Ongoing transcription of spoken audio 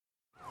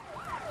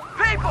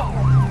People,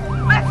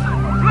 listen,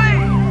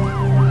 please.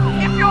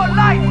 If your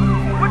life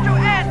were to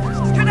end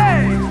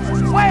today,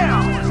 where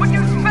would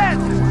you spend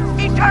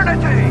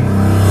eternity?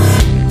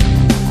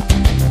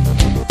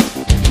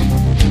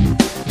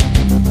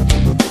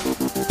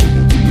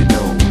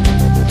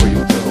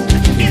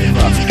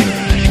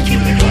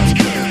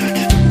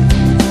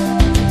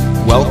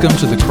 Welcome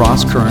to the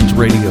Cross Currents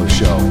Radio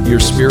Show, your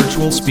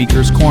spiritual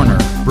speaker's corner,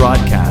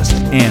 broadcast,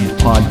 and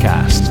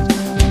podcast.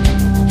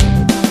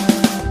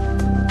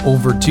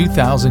 Over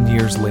 2,000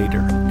 years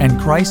later, and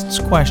Christ's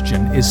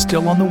question is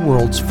still on the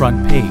world's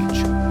front page.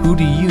 Who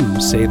do you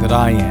say that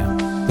I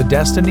am? The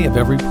destiny of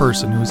every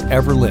person who's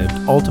ever lived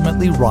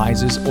ultimately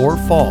rises or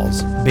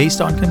falls based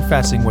on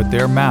confessing with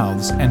their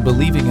mouths and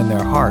believing in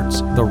their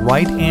hearts the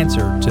right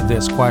answer to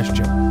this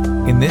question.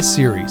 In this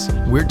series,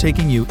 we're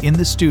taking you in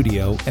the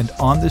studio and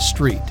on the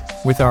street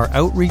with our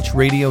outreach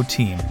radio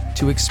team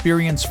to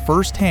experience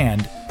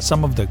firsthand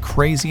some of the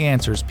crazy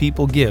answers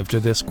people give to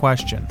this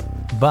question.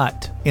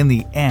 But in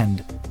the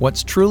end,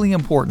 what's truly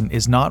important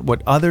is not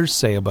what others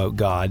say about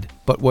God,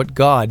 but what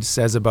God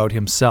says about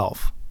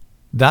Himself.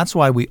 That's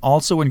why we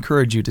also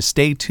encourage you to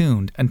stay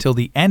tuned until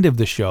the end of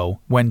the show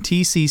when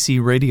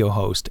TCC radio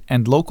host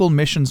and local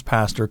missions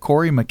pastor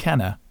Corey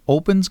McKenna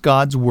opens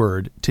God's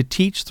Word to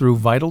teach through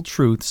vital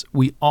truths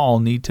we all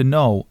need to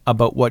know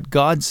about what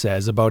God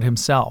says about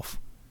Himself.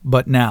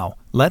 But now,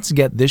 let's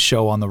get this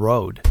show on the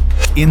road.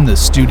 In the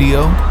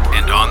studio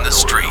and on the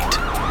street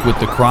with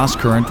the Cross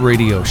Current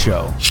Radio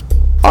Show.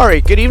 All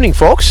right, good evening,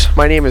 folks.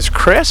 My name is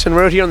Chris, and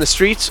we're out here on the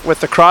streets with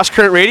the Cross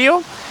Current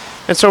Radio.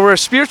 And so we're a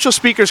Spiritual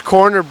Speakers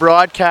Corner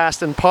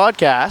broadcast and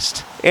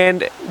podcast,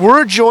 and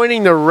we're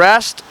joining the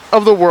rest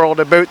of the world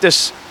about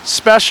this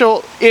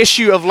special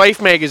issue of Life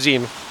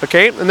magazine,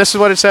 okay? And this is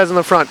what it says on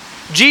the front.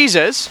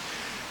 Jesus,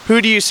 who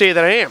do you say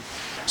that I am?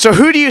 So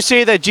who do you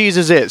say that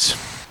Jesus is?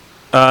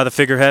 The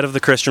figurehead of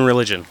the Christian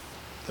religion.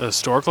 A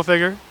historical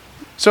figure?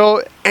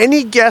 So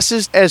any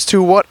guesses as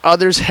to what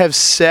others have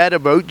said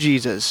about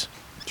Jesus?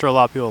 I'm sure a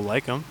lot of people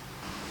like him.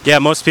 Yeah,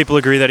 most people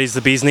agree that he's the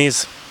bee's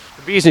knees.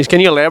 The bee's knees. Can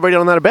you elaborate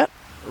on that a bit?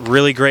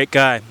 Really great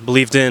guy.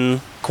 Believed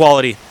in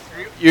quality.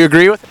 You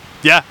agree with it?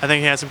 Yeah, I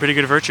think he has some pretty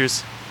good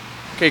virtues.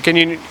 Okay, can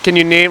you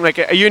name,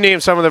 you name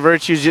some of the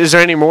virtues? Is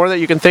there any more that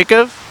you can think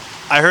of?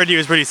 I heard he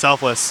was pretty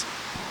selfless.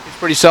 He's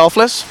pretty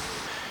selfless.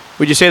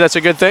 Would you say that's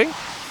a good thing?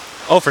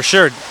 Oh, for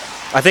sure.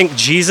 I think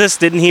Jesus,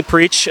 didn't he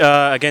preach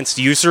against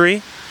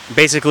usury?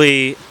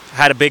 Basically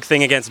had a big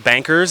thing against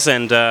bankers,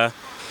 and I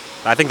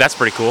think that's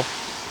pretty cool.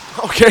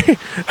 Okay,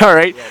 all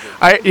right.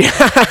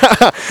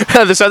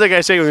 This other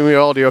guy saying we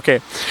all do. Okay,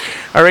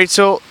 all right.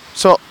 So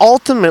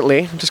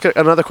ultimately, just got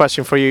another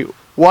question for you.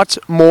 What's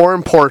more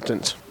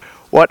important?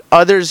 What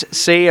others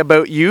say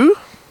about you,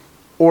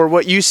 or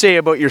what you say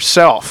about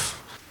yourself?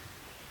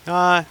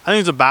 I think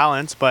it's a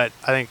balance, but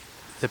I think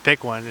to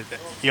pick one,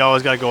 you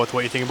always got to go with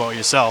what you think about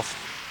yourself.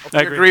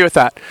 I agree with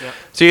that. Yeah.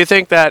 So you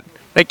think that,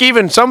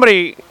 even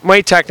somebody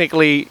might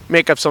technically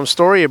make up some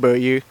story about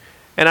you,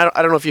 and I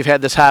don't know if you've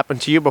had this happen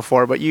to you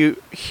before, but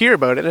you hear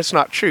about it and it's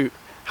not true.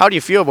 How do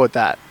you feel about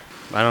that?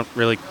 I don't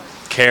really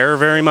care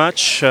very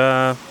much,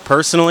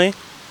 personally.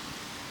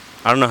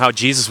 I don't know how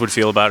Jesus would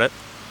feel about it.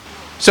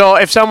 So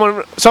if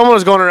someone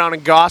was going around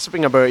and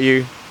gossiping about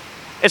you,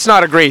 it's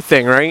not a great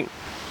thing, right?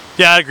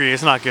 Yeah, I agree.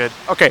 It's not good.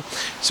 Okay,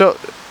 so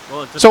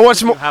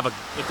what's more?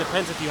 It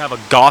depends if you have a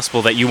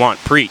gospel that you want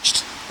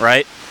preached,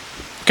 right?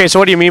 Okay, so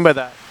what do you mean by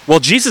that? Well,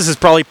 Jesus is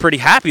probably pretty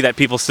happy that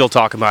people still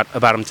talk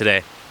about him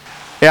today.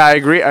 Yeah, I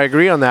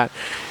agree on that.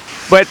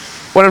 But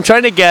what I'm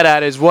trying to get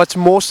at is what's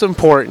most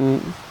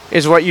important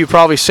is what you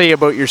probably say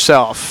about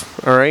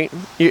yourself. All right,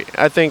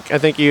 I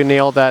think you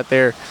nailed that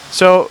there.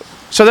 So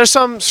there's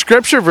some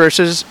scripture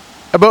verses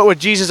about what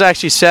Jesus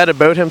actually said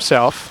about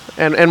himself,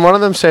 and one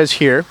of them says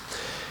here,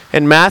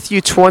 in Matthew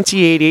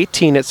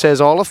 28:18, it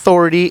says, "All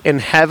authority in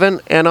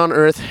heaven and on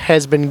earth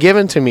has been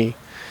given to me."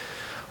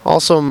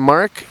 Also,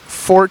 Mark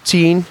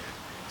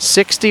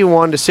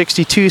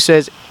 14:61-62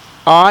 says,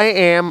 "I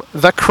am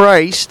the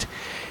Christ,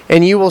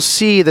 and you will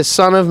see the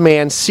Son of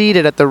Man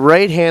seated at the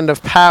right hand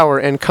of power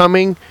and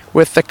coming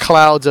with the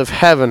clouds of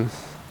heaven."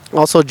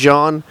 Also,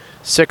 John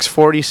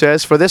 6:40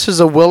 says, "For this is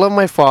the will of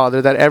my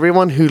Father, that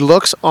everyone who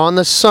looks on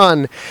the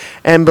Son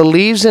and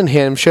believes in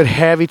him should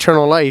have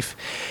eternal life,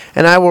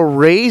 and I will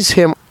raise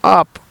him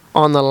up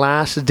on the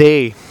last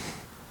day."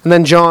 And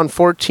then John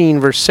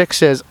 14:6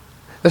 says,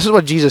 this is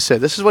what Jesus said.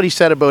 This is what he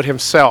said about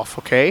himself,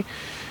 okay?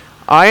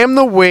 "I am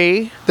the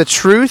way, the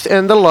truth,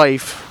 and the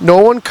life. No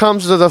one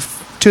comes to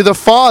the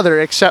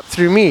Father except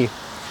through me."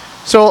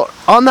 So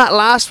on that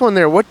last one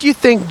there, what do you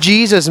think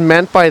Jesus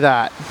meant by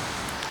that?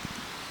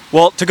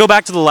 Well, to go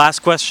back to the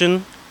last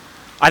question,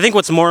 I think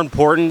what's more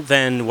important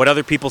than what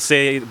other people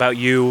say about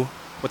you,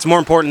 what's more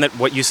important than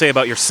what you say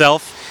about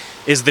yourself,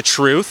 is the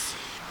truth.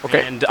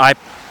 Okay. And I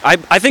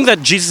think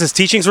that Jesus'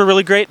 teachings were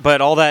really great, but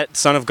all that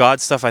Son of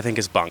God stuff I think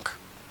is bunk.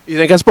 You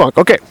think that's bunk?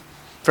 Okay.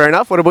 Fair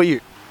enough. What about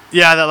you?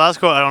 Yeah, that last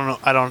quote, I don't know.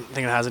 I don't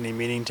think it has any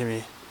meaning to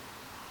me.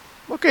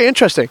 Okay,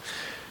 interesting.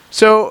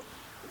 So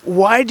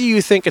why do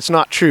you think it's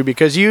not true?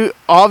 Because you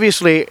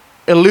obviously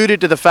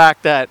alluded to the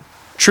fact that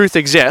truth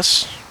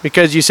exists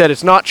because you said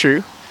it's not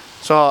true.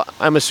 So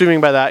I'm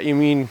assuming by that you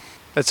mean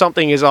that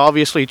something is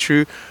obviously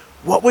true.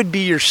 What would be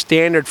your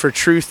standard for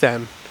truth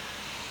then?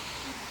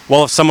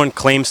 Well, if someone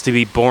claims to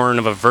be born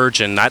of a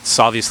virgin, that's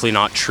obviously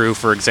not true,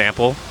 for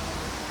example.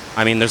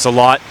 I mean, there's a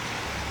lot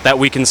that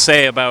we can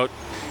say about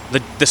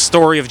the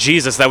story of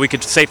Jesus that we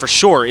could say for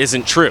sure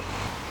isn't true.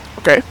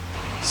 Okay.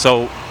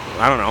 So,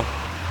 I don't know.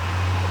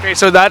 Okay,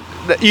 so that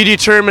you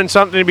determine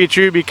something to be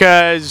true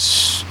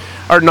because,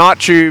 or not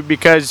true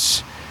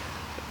because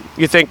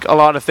you think a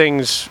lot of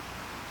things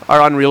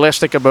are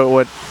unrealistic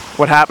about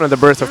what happened at the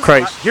birth of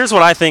Christ. Here's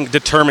what I think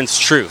determines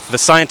truth: the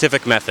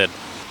scientific method.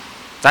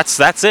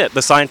 That's it.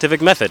 The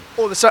scientific method.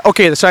 Oh, the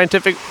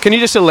scientific. Can you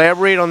just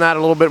elaborate on that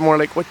a little bit more?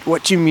 Like,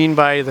 what do you mean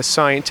by the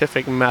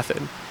scientific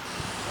method?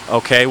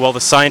 Okay, well,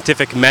 the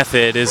scientific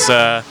method is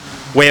a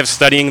way of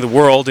studying the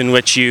world in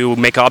which you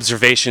make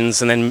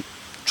observations and then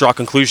draw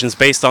conclusions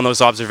based on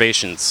those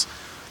observations,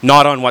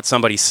 not on what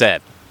somebody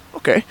said.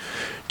 Okay.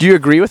 Do you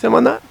agree with him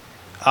on that?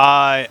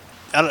 I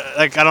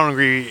don't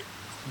agree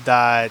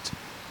that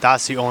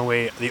that's the only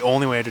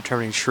way of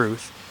determining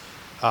truth.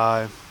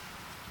 I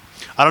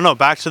don't know.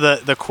 Back to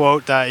the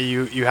quote that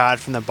you had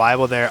from the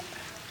Bible there.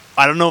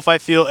 I don't know if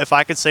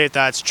I could say if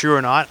that's true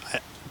or not.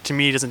 To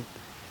me, it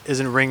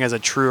doesn't ring as a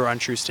true or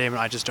untrue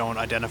statement. I just don't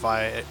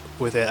identify it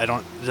with it.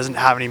 It doesn't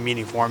have any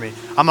meaning for me.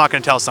 I'm not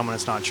going to tell someone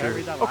it's not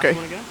true. Okay.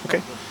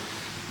 Okay.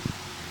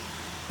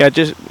 Yeah,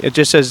 it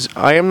just says,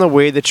 "I am the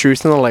way, the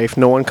truth, and the life.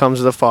 No one comes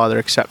to the Father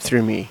except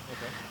through me." Okay.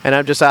 And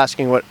I'm just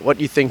asking what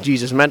you think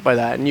Jesus meant by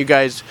that. And you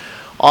guys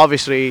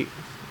obviously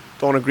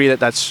don't agree that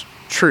that's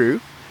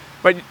true.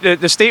 But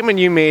the statement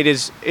you made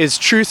is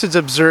truth is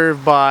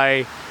observed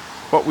by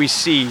what we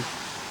see.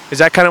 Is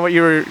that kind of what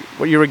you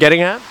were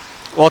getting at?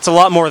 Well, it's a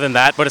lot more than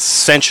that, but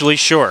essentially,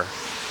 sure.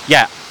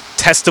 Yeah,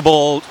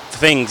 testable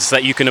things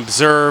that you can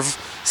observe,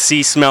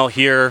 see, smell,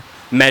 hear,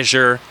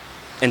 measure,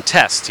 and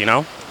test, you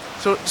know?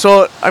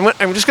 So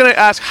I'm just going to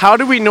ask, how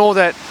do we know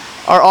that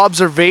our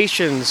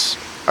observations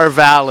are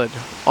valid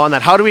on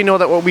that? How do we know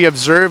that what we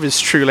observe is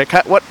true? Like,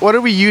 what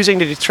are we using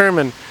to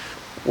determine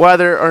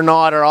whether or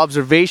not our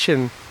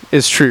observation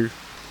is true?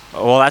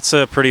 Well, that's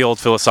a pretty old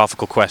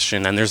philosophical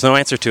question, and there's no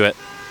answer to it.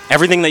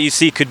 Everything that you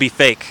see could be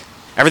fake.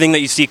 Everything that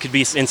you see could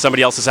be in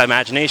somebody else's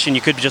imagination.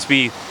 You could just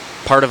be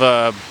part of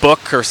a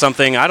book or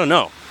something. I don't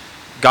know.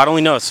 God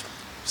only knows.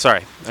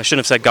 Sorry, I shouldn't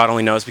have said God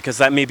only knows because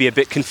that may be a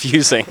bit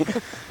confusing.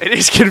 It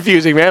is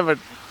confusing, man, but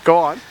go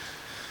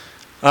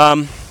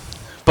on.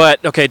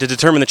 But, okay, to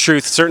determine the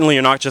truth, certainly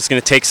you're not just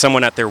going to take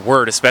someone at their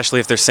word, especially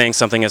if they're saying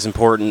something as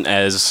important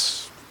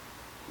as,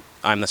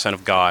 "I'm the Son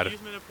of God." You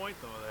just made a point,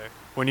 though, there.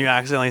 When you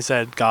accidentally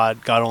said God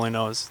only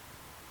knows.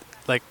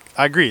 Like,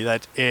 I agree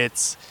that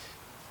it's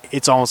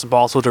almost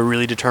impossible to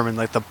really determine,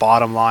 like, the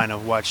bottom line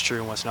of what's true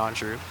and what's not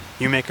true.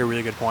 You make a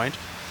really good point.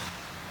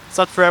 It's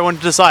up for everyone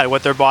to decide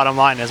what their bottom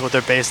line is, what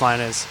their baseline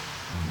is.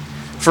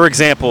 For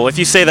example, if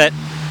you say that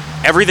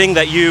everything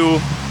that you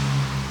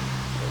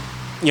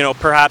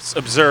perhaps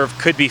observe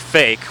could be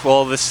fake,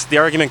 well, the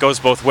argument goes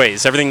both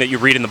ways. Everything that you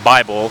read in the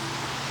Bible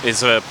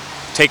is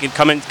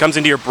comes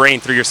into your brain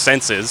through your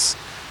senses.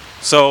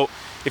 So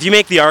if you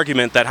make the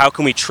argument that how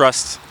can we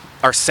trust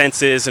our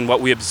senses and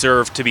what we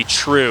observe to be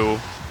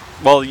true,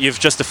 well, you've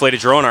just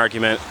deflated your own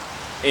argument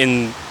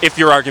if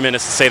your argument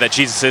is to say that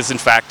Jesus is, in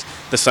fact,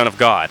 the Son of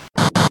God.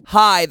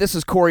 Hi, this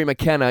is Corey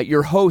McKenna,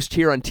 your host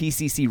here on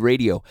TCC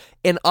Radio,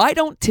 and I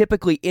don't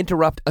typically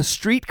interrupt a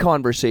street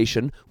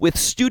conversation with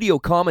studio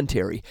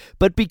commentary,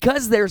 but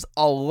because there's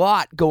a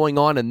lot going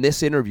on in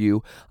this interview,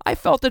 I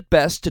felt it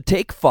best to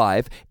take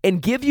 5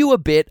 and give you a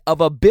bit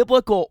of a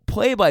biblical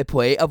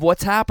play-by-play of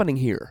what's happening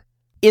here.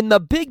 In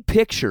the big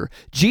picture,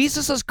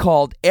 Jesus has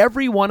called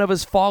every one of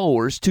his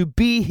followers to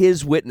be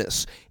his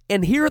witness.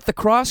 And here at the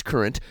Cross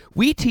Current,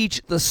 we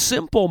teach the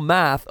simple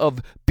math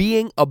of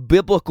being a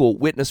biblical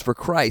witness for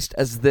Christ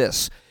as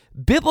this: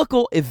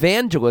 biblical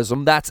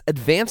evangelism, that's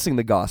advancing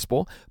the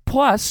gospel,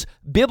 plus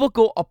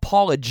biblical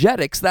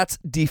apologetics, that's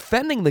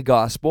defending the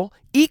gospel,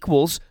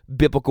 equals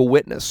biblical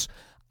witness.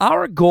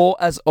 Our goal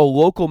as a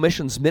local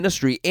missions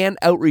ministry and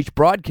outreach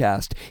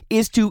broadcast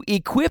is to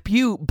equip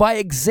you by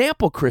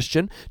example,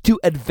 Christian, to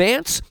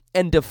advance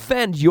and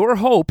defend your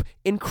hope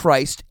in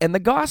Christ and the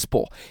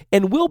gospel.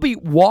 And we'll be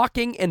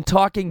walking and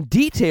talking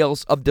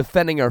details of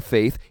defending our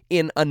faith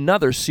in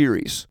another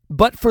series.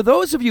 But for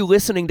those of you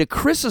listening to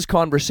Chris's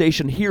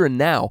conversation here and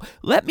now,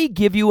 let me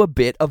give you a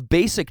bit of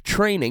basic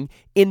training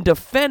in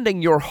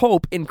defending your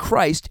hope in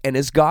Christ and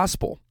his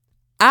gospel.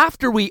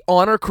 After we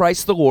honor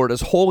Christ the Lord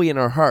as holy in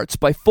our hearts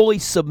by fully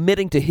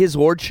submitting to his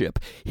lordship,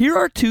 here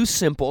are 2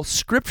 simple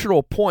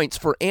scriptural points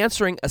for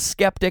answering a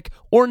skeptic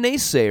or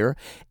naysayer,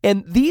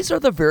 and these are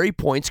the very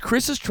points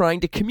Chris is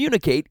trying to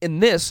communicate in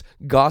this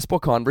gospel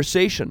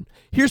conversation.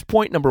 Here's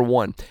point number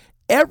 1.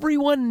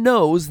 Everyone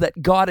knows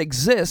that God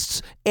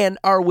exists and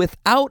are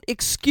without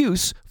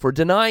excuse for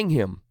denying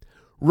him.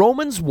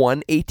 Romans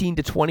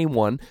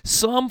 1:18-21,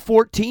 Psalm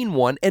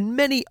 14:1, and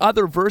many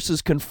other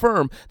verses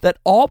confirm that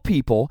all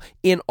people,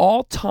 in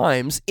all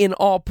times, in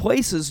all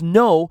places,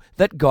 know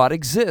that God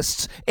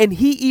exists. And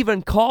he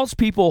even calls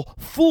people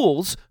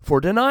fools for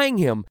denying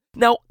him.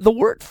 Now, the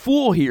word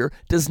fool here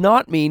does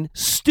not mean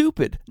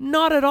stupid,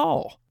 not at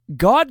all.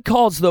 God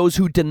calls those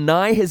who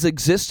deny his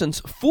existence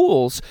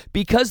fools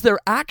because they're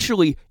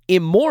actually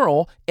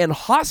immoral and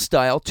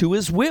hostile to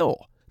his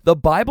will. The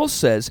Bible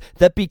says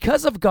that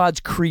because of God's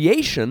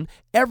creation,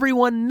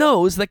 everyone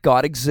knows that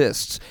God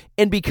exists.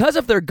 And because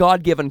of their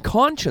God-given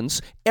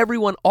conscience,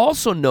 everyone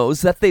also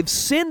knows that they've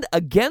sinned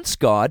against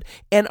God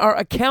and are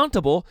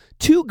accountable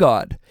to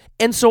God.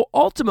 And so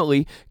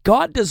ultimately,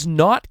 God does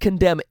not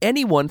condemn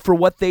anyone for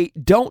what they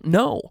don't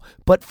know,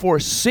 but for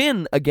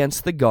sin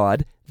against the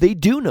God they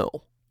do know.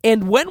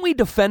 And when we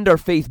defend our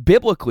faith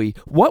biblically,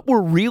 what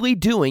we're really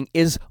doing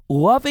is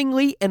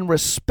lovingly and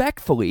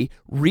respectfully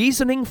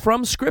reasoning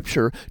from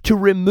Scripture to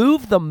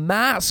remove the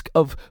mask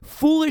of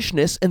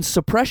foolishness and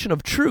suppression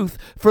of truth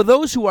for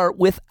those who are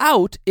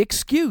without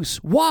excuse.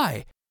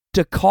 Why?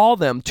 To call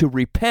them to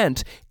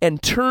repent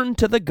and turn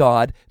to the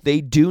God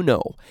they do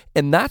know.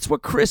 And that's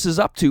what Chris is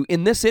up to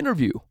in this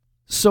interview.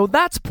 So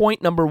that's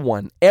point number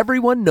 1.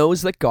 Everyone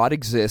knows that God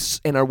exists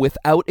and are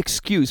without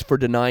excuse for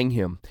denying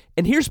him.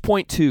 And here's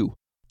point 2.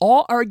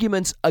 All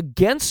arguments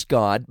against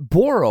God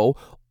borrow,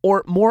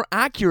 or more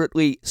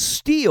accurately,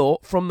 steal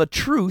from the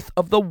truth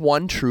of the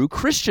one true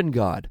Christian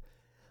God.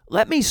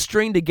 Let me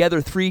string together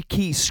 3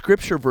 key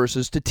scripture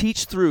verses to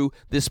teach through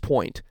this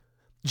point.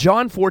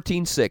 John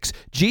 14:6,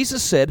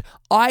 Jesus said,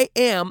 "I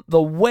am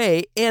the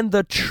way and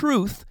the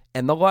truth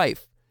and the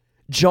life."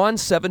 John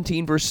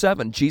 17, verse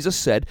 7, Jesus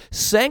said,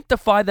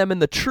 "Sanctify them in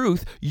the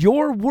truth,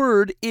 your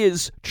word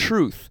is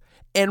truth."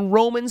 And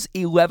Romans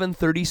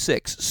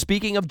 11:36,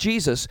 speaking of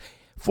Jesus,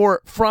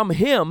 "For from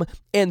him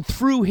and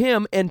through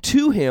him and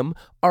to him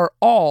are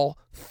all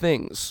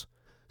things."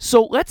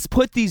 So let's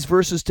put these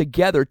verses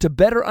together to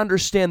better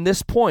understand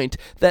this point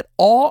that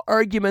all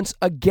arguments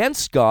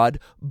against God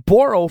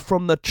borrow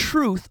from the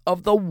truth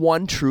of the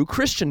one true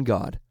Christian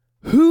God.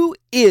 Who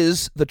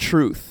is the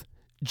truth?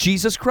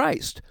 Jesus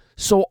Christ.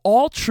 So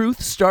all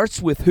truth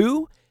starts with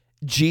who?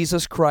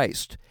 Jesus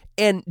Christ.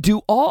 And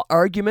do all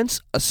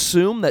arguments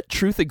assume that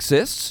truth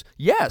exists?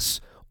 Yes,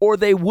 or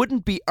they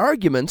wouldn't be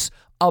arguments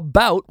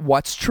about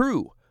what's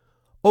true.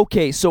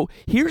 Okay, so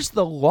here's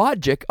the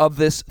logic of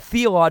this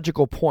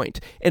theological point.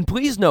 And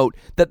please note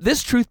that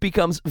this truth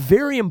becomes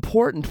very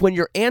important when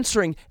you're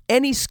answering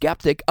any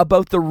skeptic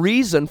about the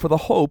reason for the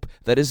hope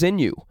that is in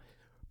you.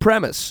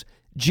 Premise: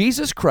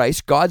 Jesus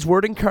Christ, God's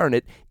Word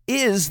incarnate,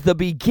 is the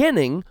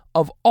beginning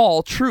of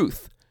all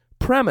truth.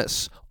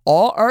 Premise: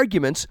 all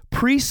arguments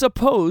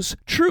presuppose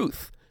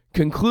truth.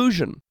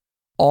 Conclusion: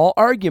 all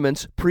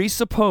arguments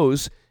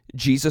presuppose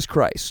Jesus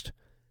Christ.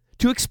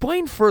 To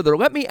explain further,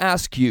 let me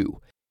ask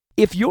you,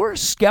 if your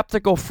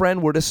skeptical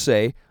friend were to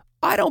say,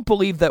 "I don't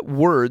believe that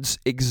words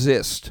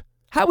exist,"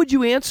 how would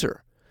you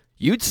answer?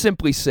 You'd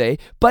simply say,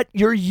 "But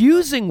you're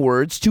using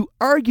words to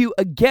argue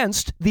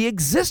against the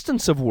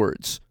existence of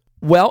words."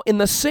 Well, in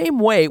the same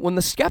way, when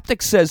the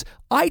skeptic says,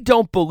 "I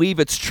don't believe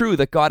it's true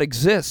that God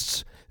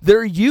exists,"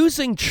 they're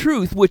using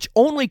truth which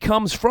only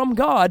comes from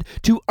God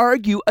to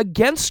argue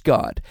against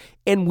God.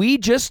 And we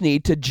just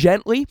need to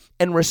gently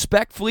and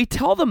respectfully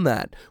tell them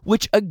that,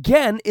 which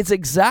again is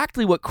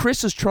exactly what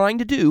Chris is trying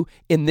to do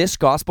in this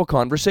gospel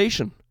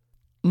conversation.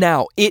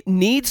 Now, it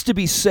needs to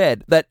be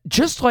said that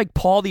just like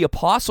Paul the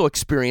Apostle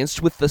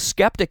experienced with the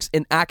skeptics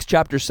in Acts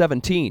chapter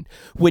 17,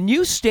 when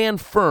you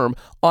stand firm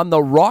on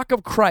the rock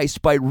of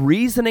Christ by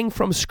reasoning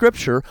from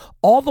Scripture,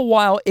 all the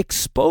while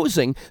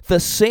exposing the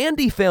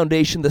sandy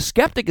foundation the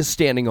skeptic is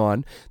standing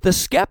on, the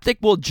skeptic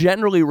will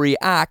generally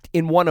react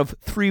in one of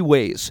 3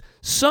 ways.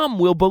 Some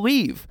will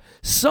believe,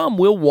 some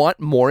will want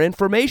more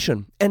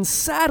information, and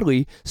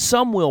sadly,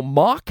 some will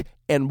mock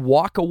and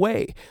walk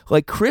away,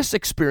 like Chris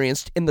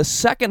experienced in the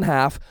second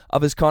half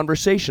of his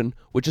conversation,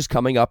 which is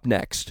coming up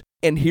next.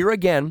 And here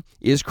again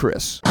is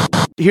Chris.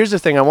 Here's the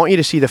thing. I want you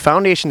to see the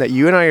foundation that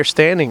you and I are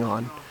standing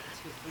on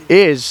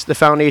is the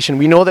foundation.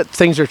 We know that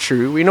things are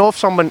true. We know if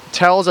someone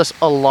tells us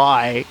a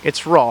lie,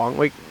 it's wrong.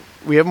 Like,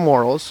 we have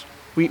morals.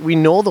 We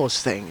know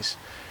those things,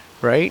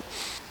 right?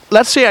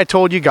 Let's say I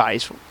told you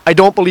guys, I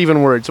don't believe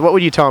in words. What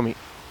would you tell me?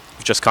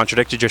 You just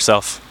contradicted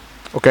yourself.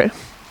 Okay.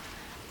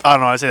 I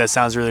don't know. I'd say that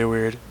sounds really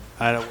weird.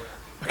 I don't.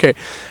 Okay.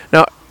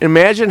 Now,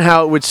 imagine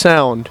how it would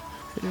sound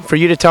for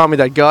you to tell me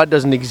that God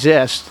doesn't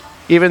exist,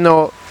 even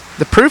though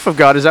the proof of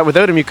God is that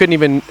without him you couldn't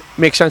even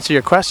make sense of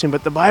your question.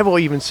 But the Bible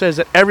even says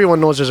that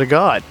everyone knows there's a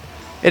God.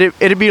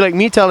 It'd be like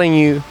me telling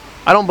you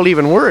I don't believe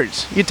in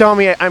words. You tell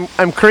me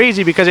I'm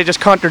crazy because I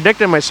just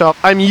contradicted myself.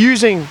 I'm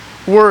using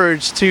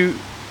words to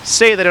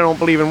say that I don't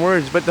believe in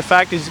words. But the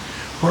fact is,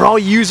 we're all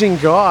using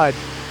God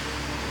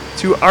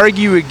to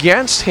argue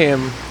against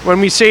him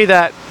when we say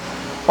that,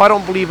 "Oh, I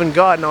don't believe in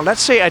God." Now,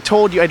 let's say I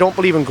told you I don't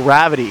believe in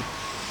gravity.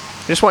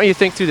 I just want you to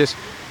think through this.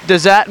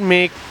 Does that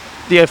make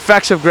the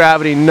effects of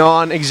gravity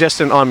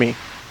non-existent on me?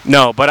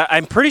 No, but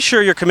I'm pretty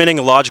sure you're committing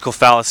a logical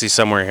fallacy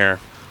somewhere here.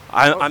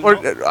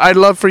 I'd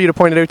love for you to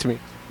point it out to me.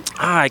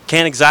 I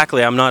can't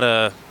exactly. I'm not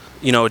a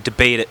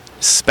debate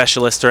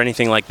specialist or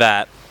anything like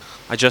that.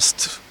 I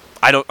just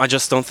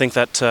don't think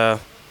that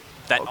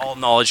all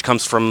knowledge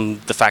comes from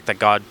the fact that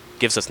God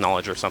gives us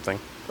knowledge or something.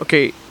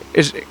 Okay,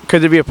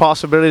 could there be a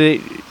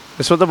possibility?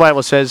 That's what the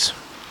Bible says,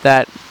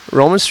 that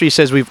Romans 3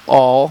 says we've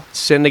all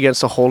sinned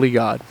against the holy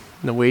God.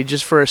 And the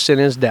wages for our sin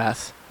is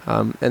death.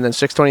 And then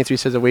 6:23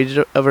 says the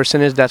wages of our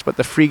sin is death, but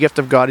the free gift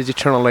of God is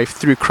eternal life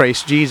through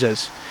Christ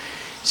Jesus.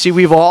 See,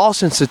 we've all,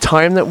 since the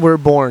time that we're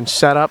born,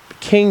 set up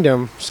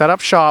kingdom, set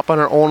up shop on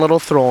our own little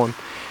throne.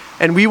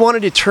 And we want to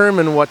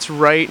determine what's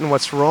right and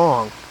what's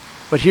wrong.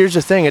 But here's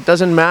the thing, it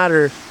doesn't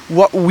matter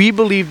what we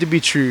believe to be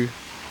true.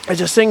 And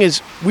the thing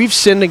is, we've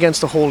sinned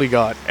against the holy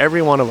God,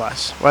 every one of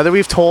us. Whether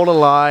we've told a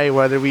lie,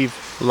 whether we've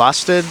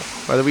lusted,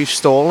 whether we've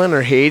stolen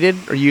or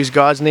hated or used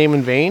God's name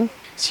in vain.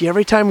 See,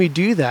 every time we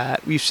do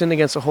that, we've sinned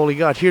against the holy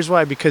God. Here's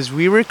why, because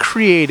we were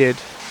created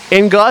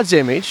in God's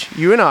image,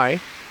 you and I,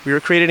 we were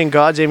created in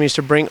God's image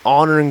to bring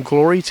honor and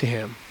glory to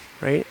Him,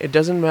 right? It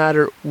doesn't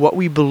matter what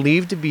we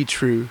believe to be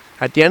true.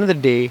 At the end of the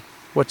day,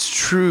 what's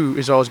true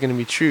is always going to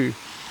be true.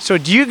 So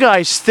do you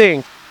guys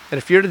think that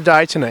if you were to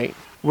die tonight,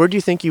 where do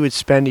you think you would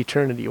spend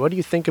eternity? What do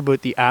you think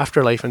about the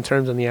afterlife in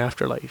terms of the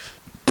afterlife?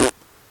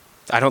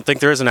 I don't think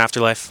there is an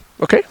afterlife.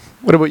 Okay.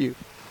 What about you?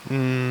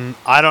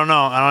 I don't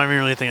know. I don't even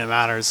really think it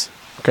matters.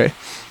 Okay.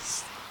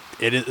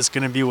 It's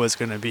going to be what it's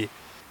going to be.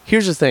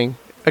 Here's the thing.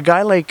 A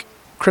guy like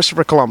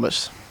Christopher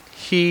Columbus,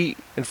 he,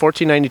 in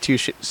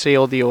 1492,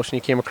 sailed the ocean.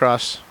 He came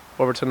across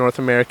over to North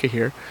America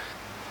here.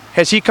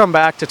 Has he come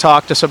back to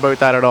talk to us about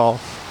that at all?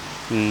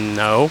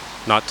 No,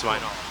 not to my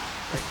knowledge.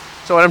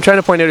 So what I'm trying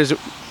to point out is,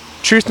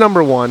 truth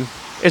number one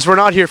is we're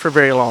not here for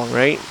very long,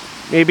 right?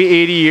 Maybe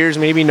 80 years,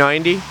 maybe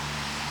 90,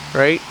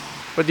 right?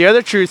 But the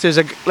other truth is,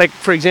 like,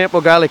 for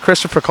example, a guy like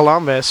Christopher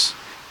Columbus,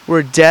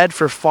 we're dead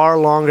for far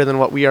longer than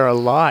what we are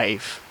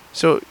alive.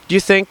 So do you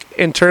think,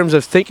 in terms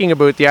of thinking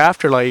about the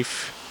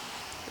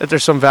afterlife, that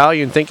there's some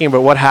value in thinking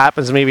about what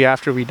happens maybe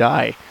after we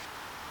die?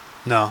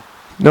 No.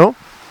 No?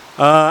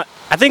 I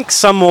think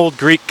some old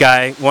Greek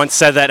guy once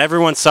said that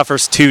everyone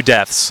suffers 2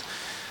 deaths.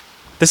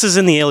 This is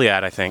in the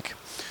Iliad, I think.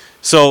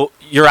 So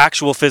your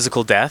actual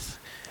physical death,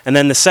 and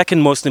then the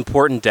second most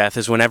important death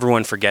is when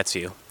everyone forgets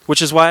you.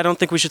 Which is why I don't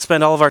think we should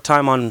spend all of our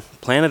time on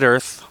planet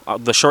Earth,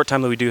 the short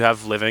time that we do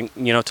have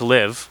to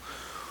live,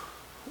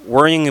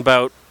 worrying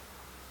about,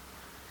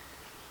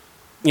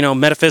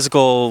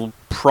 metaphysical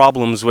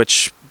problems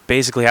which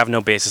basically have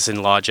no basis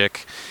in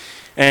logic.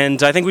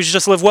 And I think we should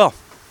just live well,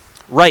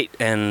 right,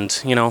 and,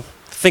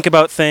 think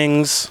about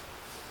things,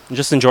 and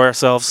just enjoy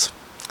ourselves.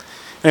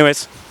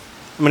 Anyways,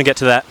 I'm going to get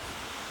to that.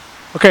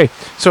 Okay,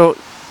 so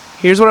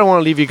here's what I want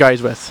to leave you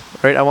guys with,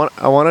 right? I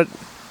want to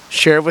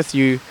share with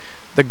you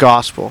the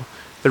gospel,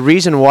 the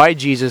reason why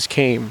Jesus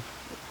came.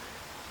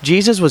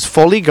 Jesus was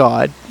fully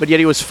God, but yet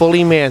he was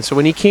fully man. So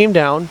when he came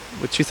down,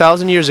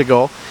 2,000 years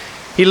ago,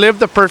 he lived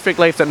the perfect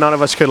life that none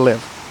of us could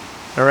live.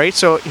 All right,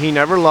 so he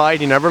never lied,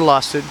 he never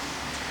lusted,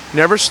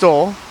 never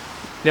stole,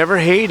 never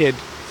hated.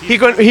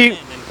 Wouldn't he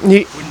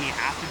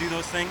have to do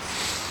those things?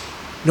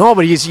 No,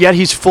 but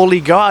he's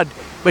fully God.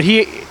 But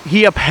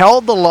he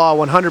upheld the law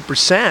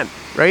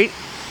 100%, right?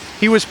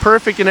 He was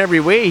perfect in every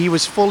way. He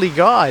was fully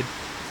God.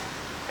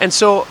 And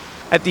so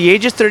at the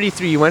age of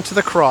 33, he went to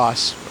the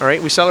cross, all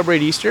right? We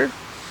celebrate Easter.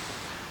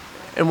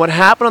 And what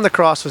happened on the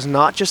cross was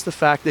not just the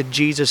fact that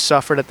Jesus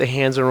suffered at the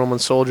hands of Roman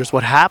soldiers.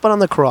 What happened on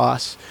the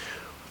cross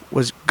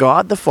was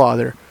God the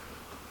Father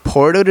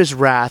poured out his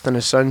wrath on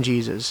his son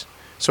Jesus.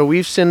 So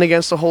we've sinned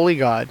against the holy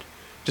God.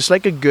 Just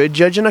like a good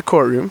judge in a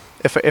courtroom,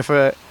 if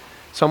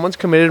someone's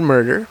committed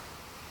murder,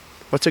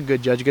 what's a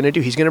good judge going to do?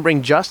 He's going to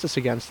bring justice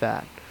against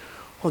that.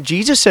 Well,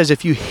 Jesus says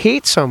if you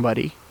hate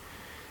somebody,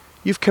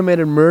 you've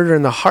committed murder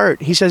in the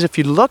heart. He says if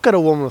you look at a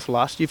woman with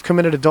lust, you've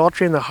committed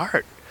adultery in the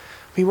heart.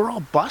 I mean, we're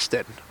all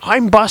busted.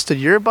 I'm busted.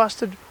 You're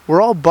busted.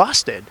 We're all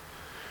busted,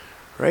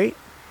 right?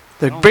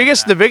 The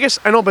biggest.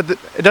 I know, but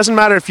it doesn't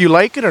matter if you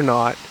like it or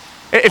not.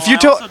 If you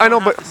tell, I know,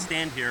 but to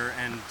stand here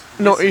and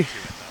no, you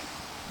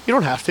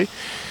don't have to.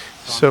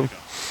 So,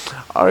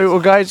 all right, well,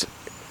 guys,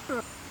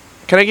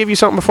 can I give you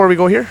something before we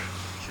go here?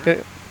 Sure.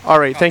 Okay. All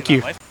right, thank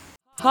you.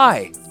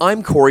 Hi,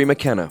 I'm Corey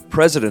McKenna,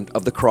 president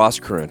of the Cross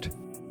Current.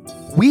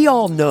 We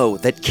all know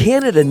that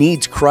Canada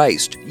needs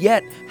Christ,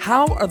 yet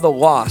how are the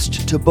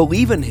lost to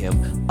believe in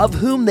Him of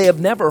whom they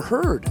have never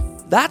heard?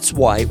 That's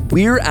why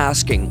we're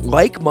asking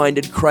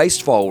like-minded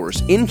Christ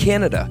followers in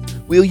Canada,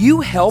 will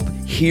you help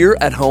here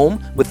at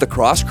home with the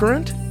Cross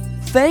Current?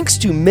 Thanks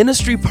to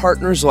ministry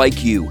partners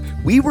like you,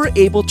 we were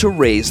able to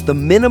raise the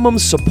minimum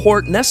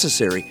support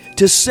necessary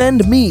to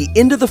send me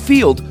into the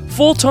field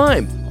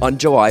full-time on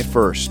July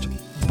 1st.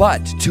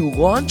 But to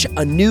launch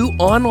a new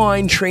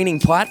online training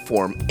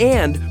platform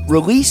and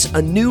release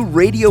a new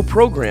radio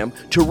program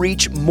to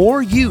reach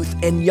more youth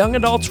and young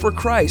adults for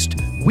Christ,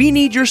 we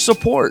need your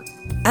support.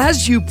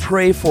 As you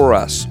pray for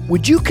us,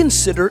 would you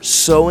consider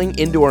sowing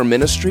into our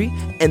ministry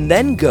and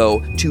then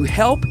go to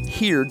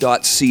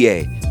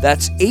helphere.ca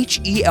That's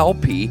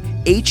HELPHEAR.ca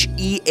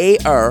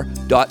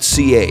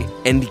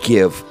and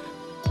give.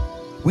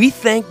 We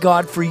thank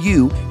God for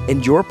you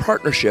and your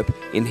partnership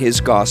in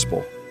His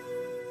gospel.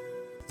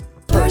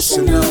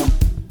 Personal.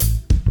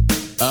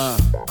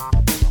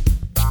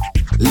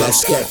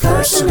 Let's get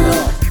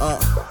personal.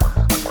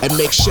 And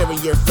make sharing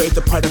your faith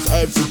a part of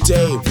every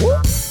day.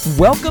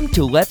 Welcome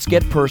to Let's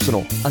Get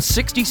Personal, a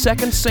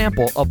 60-second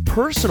sample of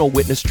personal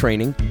witness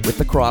training with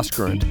the Cross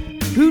Current.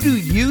 Who do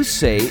you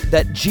say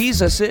that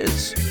Jesus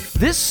is?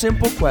 This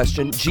simple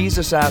question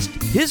Jesus asked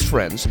His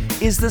friends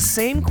is the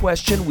same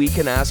question we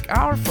can ask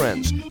our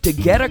friends to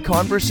get a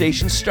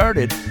conversation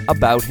started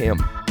about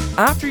Him.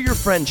 After your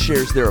friend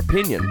shares their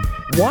opinion,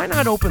 why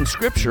not open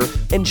Scripture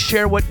and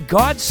share what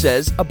God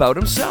says about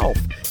Himself?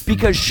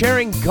 Because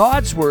sharing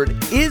God's Word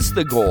is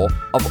the goal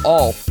of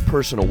all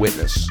personal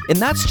witness. And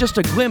that's just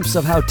a glimpse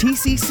of how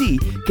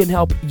TCC can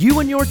help you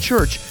and your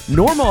church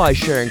normalize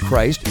sharing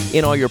Christ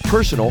in all your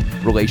personal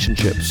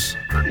relationships.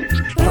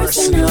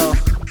 Personal.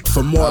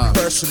 For more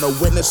personal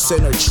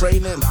witnessing or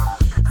training,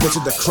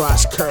 visit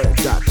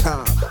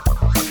thecrosscurrent.com.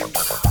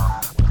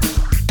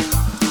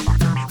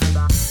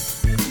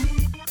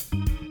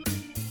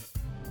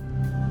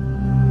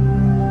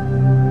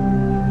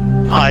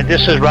 Hi,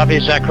 this is Ravi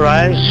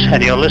Zacharias,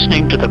 and you're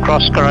listening to the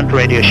Cross Current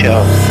Radio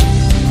Show.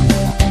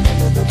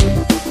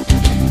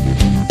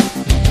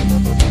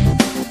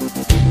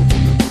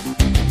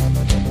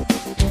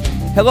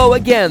 Hello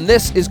again,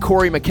 this is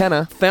Corey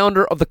McKenna,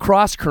 founder of the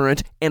Cross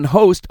Current and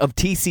host of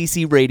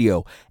TCC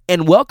Radio,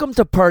 and welcome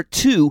to part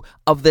 2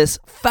 of this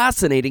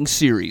fascinating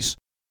series.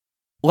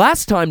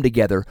 Last time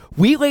together,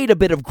 we laid a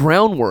bit of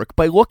groundwork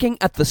by looking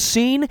at the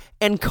scene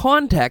and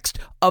context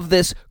of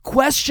this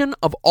question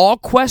of all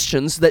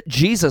questions that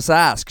Jesus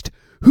asked.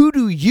 Who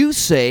do you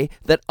say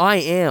that I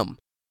am?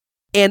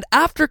 And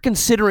after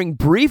considering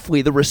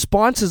briefly the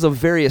responses of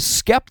various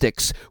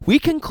skeptics, we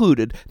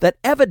concluded that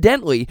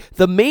evidently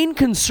the main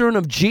concern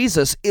of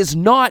Jesus is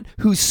not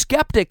who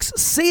skeptics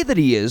say that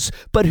He is,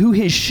 but who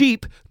His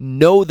sheep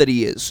know that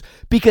He is.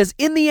 Because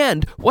in the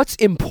end, what's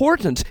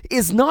important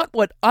is not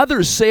what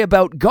others say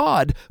about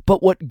God,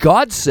 but what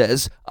God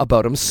says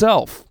about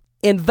Himself.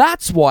 And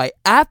that's why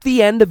at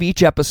the end of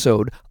each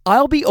episode,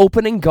 I'll be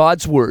opening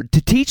God's Word to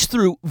teach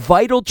through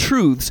vital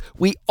truths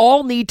we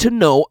all need to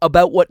know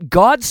about what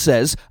God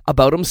says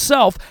about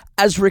Himself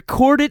as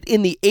recorded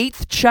in the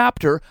 8th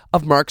chapter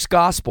of Mark's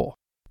Gospel.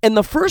 And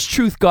the first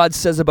truth God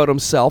says about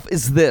Himself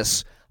is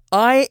this: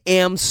 I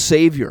am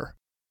Savior.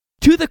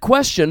 To the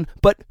question,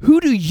 but who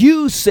do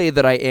you say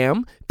that I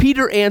am?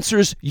 Peter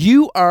answers,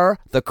 you are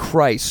the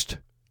Christ.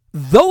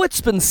 Though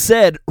it's been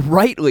said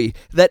rightly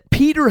that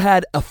Peter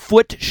had a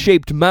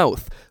foot-shaped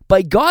mouth,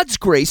 by God's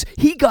grace,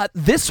 he got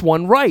this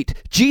one right.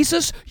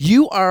 Jesus,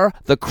 you are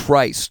the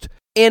Christ.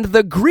 And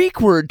the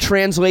Greek word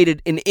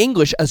translated in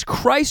English as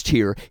Christ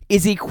here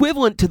is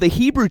equivalent to the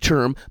Hebrew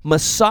term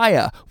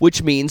Messiah,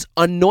 which means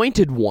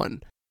anointed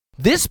one.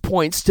 This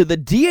points to the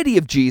deity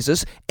of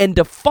Jesus and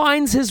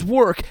defines His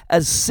work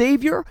as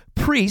Savior,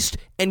 priest,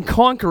 and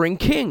conquering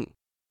king.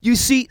 You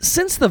see,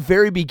 since the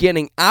very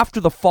beginning after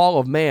the fall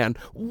of man,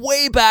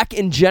 way back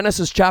in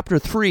Genesis chapter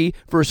 3,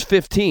 verse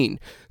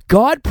 15,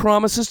 God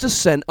promises to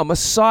send a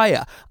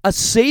Messiah, a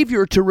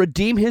Savior to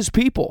redeem His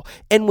people.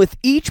 And with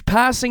each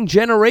passing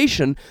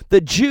generation,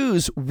 the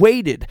Jews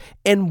waited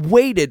and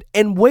waited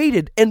and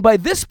waited. And by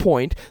this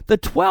point, the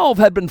 12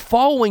 had been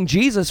following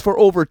Jesus for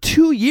over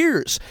 2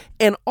 years.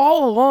 And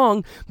all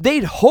along,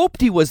 they'd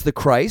hoped He was the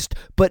Christ,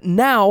 but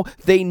now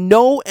they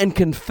know and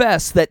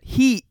confess that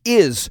He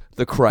is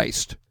the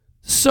Christ.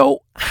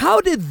 So, how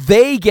did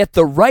they get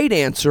the right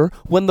answer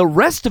when the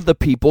rest of the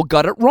people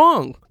got it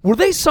wrong? Were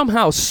they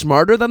somehow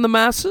smarter than the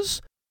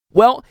masses?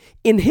 Well,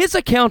 in his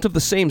account of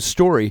the same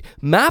story,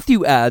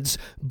 Matthew adds,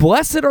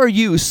 "Blessed are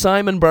you,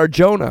 Simon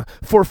Bar-Jonah,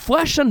 for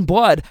flesh and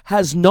blood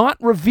has not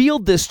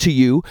revealed this to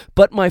you,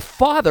 but my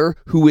Father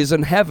who is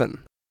in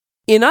heaven."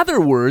 In other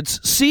words,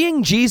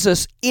 seeing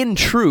Jesus in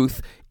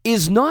truth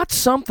is not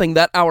something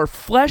that our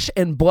flesh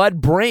and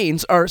blood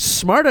brains are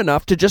smart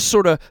enough to just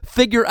sort of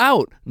figure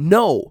out.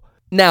 No.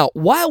 Now,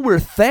 while we're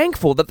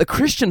thankful that the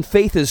Christian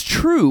faith is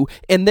true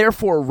and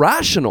therefore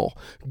rational,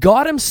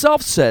 God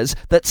Himself says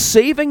that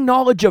saving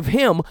knowledge of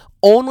Him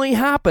only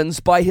happens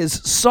by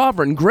His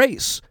sovereign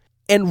grace.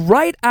 And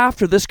right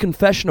after this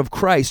confession of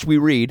Christ, we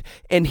read,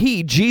 "And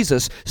He,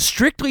 Jesus,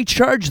 strictly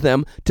charged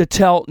them to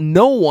tell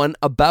no one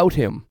about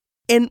Him."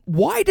 And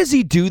why does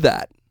He do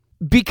that?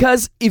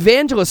 Because,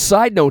 evangelist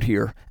side note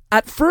here,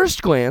 at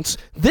first glance,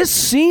 this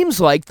seems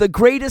like the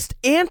greatest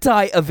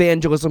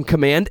anti-evangelism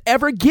command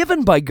ever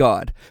given by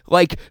God.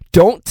 Like,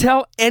 don't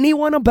tell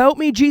anyone about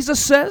me,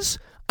 Jesus says?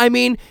 I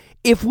mean,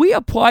 if we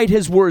applied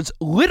His words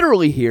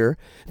literally here,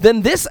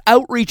 then this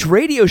outreach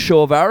radio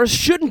show of ours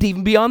shouldn't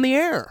even be on the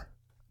air.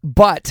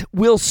 But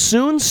we'll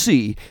soon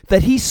see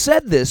that He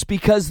said this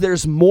because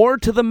there's more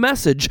to the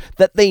message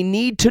that they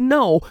need to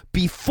know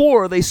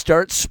before they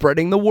start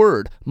spreading the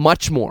word.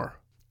 Much more.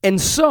 And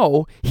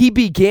so he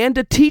began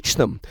to teach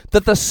them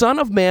that the Son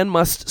of Man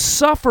must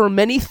suffer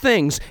many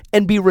things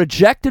and be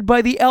rejected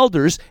by the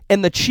elders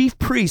and the chief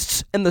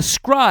priests and the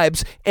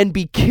scribes and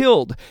be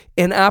killed,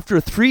 and after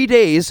 3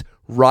 days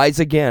rise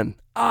again.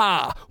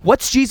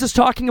 What's Jesus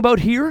talking about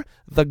here?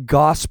 The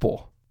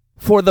gospel.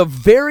 For the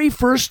very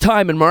first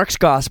time in Mark's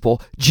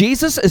gospel,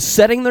 Jesus is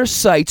setting their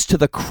sights to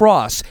the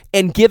cross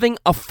and giving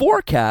a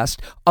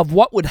forecast of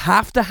what would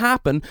have to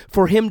happen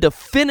for him to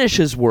finish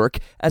his work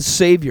as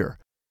Savior.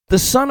 The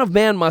Son of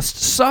Man must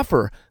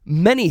suffer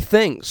many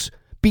things: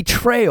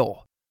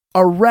 betrayal,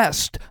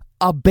 arrest,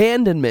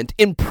 abandonment,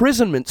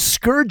 imprisonment,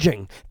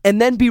 scourging, and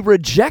then be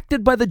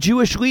rejected by the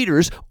Jewish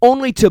leaders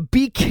only to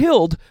be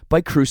killed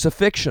by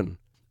crucifixion.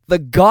 The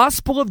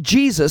gospel of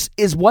Jesus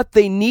is what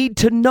they need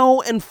to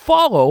know and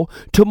follow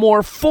to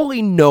more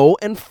fully know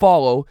and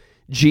follow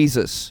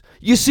Jesus.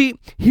 You see,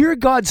 here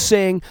God's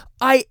saying,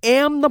 I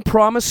am the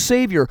promised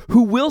Savior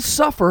who will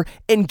suffer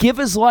and give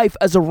his life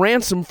as a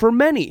ransom for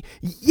many.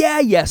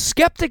 Yeah,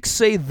 skeptics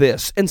say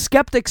this and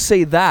skeptics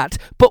say that,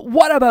 but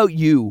what about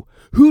you?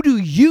 Who do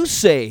you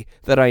say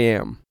that I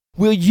am?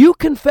 Will you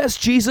confess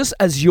Jesus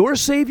as your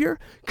Savior?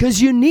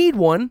 Because you need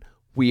one.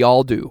 We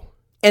all do.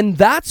 And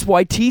that's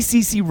why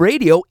TCC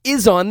Radio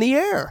is on the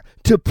air,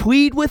 to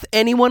plead with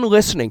anyone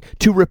listening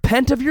to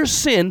repent of your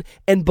sin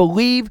and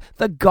believe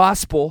the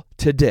gospel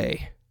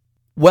today.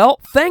 Well,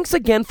 thanks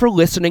again for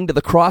listening to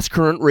the Cross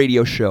Current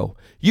Radio Show.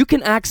 You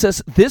can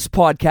access this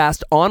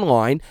podcast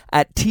online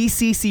at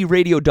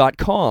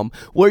tccradio.com,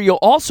 where you'll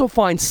also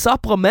find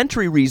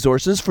supplementary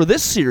resources for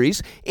this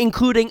series,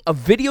 including a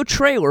video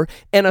trailer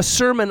and a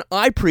sermon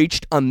I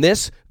preached on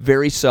this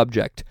very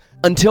subject.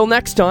 Until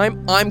next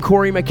time, I'm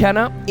Corey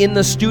McKenna, in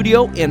the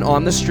studio and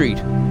on the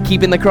street,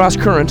 keeping the cross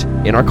current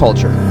in our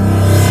culture.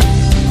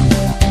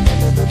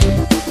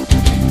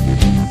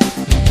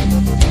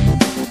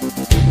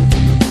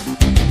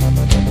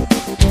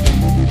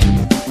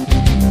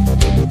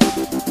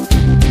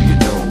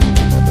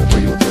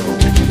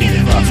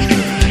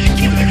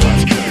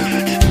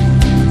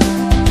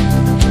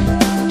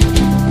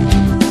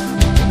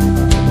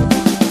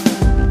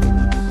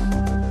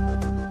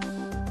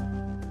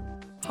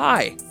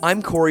 Hi,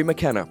 I'm Corey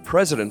McKenna,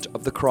 president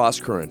of the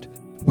Cross Current.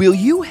 Will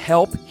you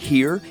help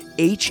hear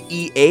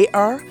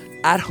HEAR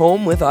at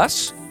home with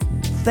us?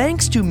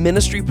 Thanks to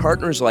ministry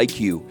partners like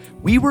you,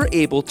 we were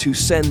able to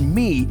send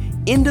me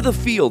into the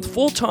field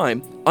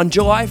full-time on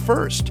July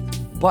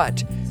 1st.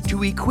 But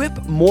to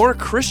equip more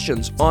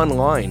Christians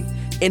online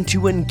and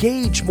to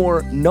engage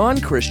more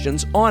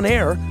non-Christians on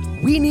air,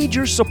 we need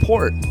your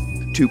support.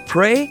 To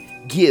pray,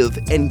 give,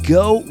 and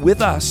go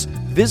with us,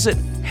 visit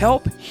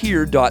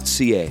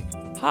helphere.ca.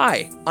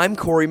 Hi, I'm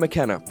Corey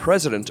McKenna,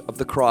 president of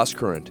the Cross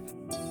Current.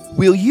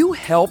 Will you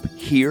help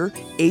hear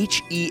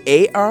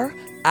HEAR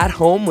at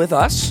home with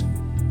us?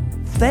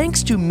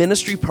 Thanks to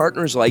ministry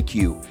partners like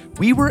you,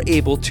 we were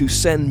able to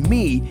send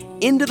me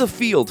into the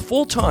field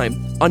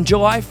full-time on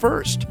July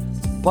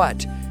 1st.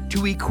 But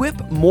to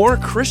equip more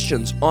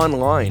Christians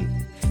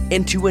online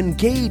and to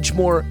engage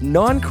more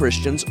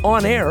non-Christians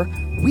on air,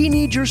 we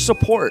need your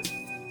support.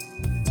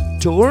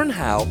 To learn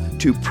how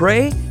to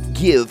pray,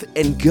 give,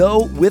 and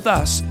go with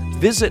us,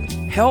 visit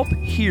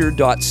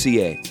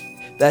helphere.ca.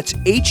 That's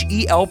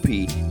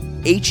HELPHEAR.ca.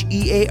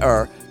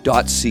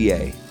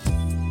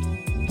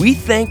 We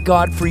thank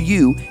God for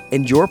you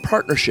and your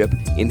partnership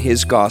in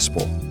His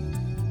gospel.